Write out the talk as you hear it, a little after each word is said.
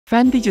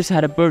Venti just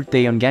had a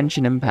birthday on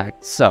Genshin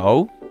Impact,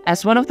 so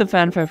as one of the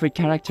fan favorite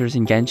characters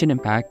in Genshin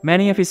Impact,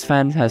 many of his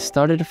fans have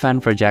started a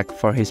fan project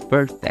for his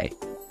birthday.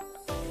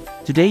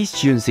 Today is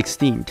June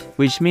 16th,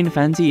 which means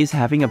Venti is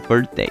having a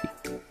birthday.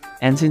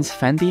 And since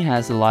Venti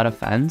has a lot of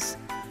fans,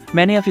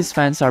 many of his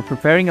fans are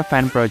preparing a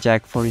fan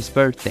project for his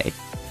birthday.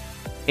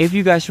 If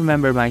you guys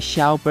remember my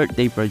Xiao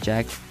birthday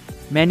project,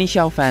 many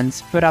Xiao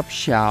fans put up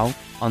Xiao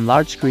on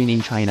large screen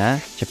in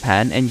China,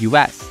 Japan, and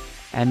US.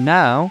 And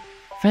now,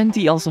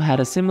 Venti also had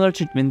a similar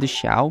treatment to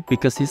Xiao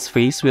because his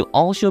face will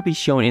also be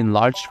shown in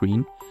large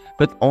screen,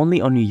 but only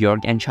on New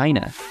York and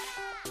China.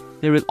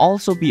 There will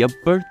also be a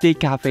birthday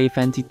cafe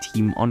Venti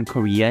theme on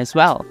Korea as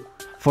well.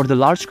 For the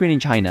large screen in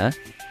China,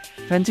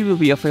 Venti will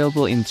be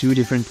available in 2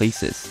 different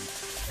places.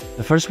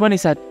 The first one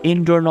is at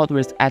Indoor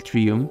Northwest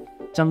Atrium,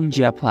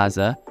 Zhengjia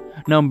Plaza,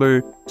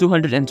 number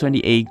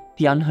 228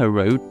 Tianhe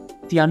Road,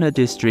 Tianhe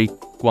District,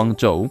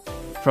 Guangzhou,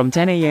 from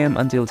 10 AM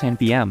until 10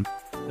 PM.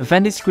 The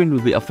Venti screen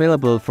will be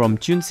available from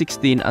June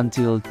 16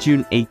 until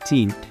June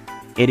 18.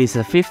 It is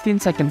a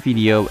 15-second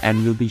video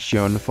and will be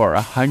shown for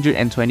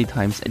 120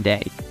 times a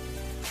day.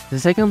 The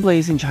second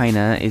place in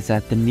China is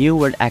at the New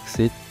World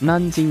Exit,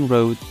 Nanjing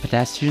Road,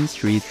 Pedestrian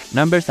Street,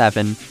 number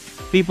 7,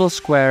 People's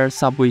Square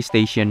Subway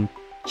Station,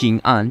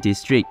 Jing'an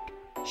District,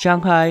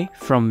 Shanghai,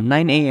 from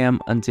 9 AM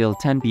until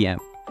 10 PM.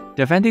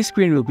 The Venti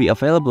screen will be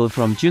available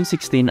from June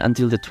 16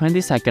 until the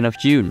 22nd of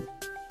June.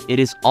 It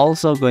is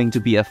also going to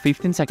be a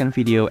 15-second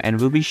video and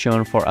will be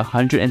shown for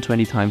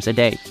 120 times a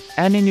day.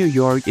 And in New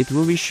York, it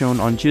will be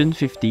shown on June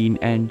 15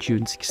 and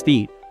June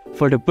 16.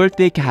 For the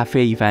birthday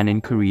cafe event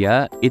in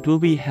Korea, it will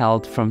be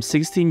held from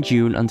 16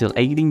 June until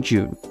 18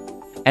 June.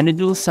 And it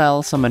will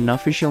sell some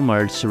unofficial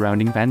merch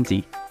surrounding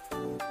Venti.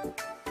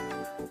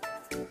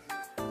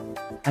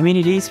 I mean,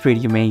 it is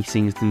pretty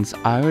amazing since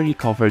I already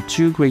covered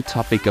 2 great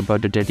topics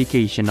about the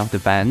dedication of the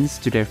fans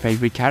to their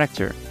favorite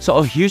character. So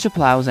a huge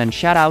applause and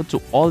shout out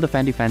to all the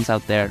Venti fans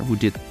out there who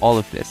did all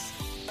of this.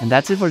 And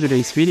that's it for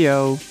today's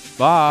video.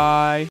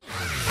 Bye!